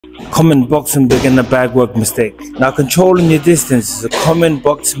Common boxing beginner bag work mistake. Now controlling your distance is a common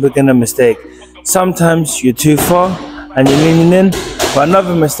boxing beginner mistake. Sometimes you're too far and you're leaning in, but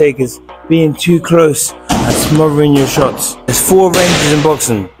another mistake is being too close and smothering your shots. There's 4 ranges in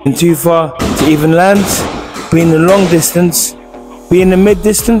boxing. Being too far to even land, being in long distance, being in the mid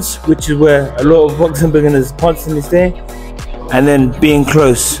distance, which is where a lot of boxing beginners constantly stay, and then being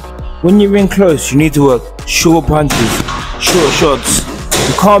close. When you're in close, you need to work short punches, short shots.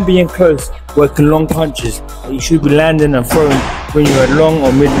 You can't be in close working long punches that you should be landing and throwing when you're at long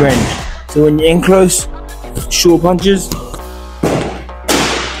or mid range. So when you're in close, short punches.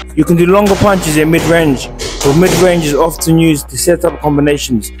 You can do longer punches in mid range, but mid range is often used to set up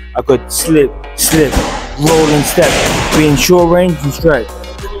combinations. I could slip, roll and step, being short range and strike.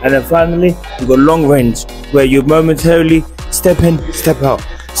 And then finally, you've got long range, where you momentarily step in, step out,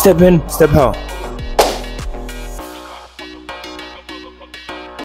 step in, step out.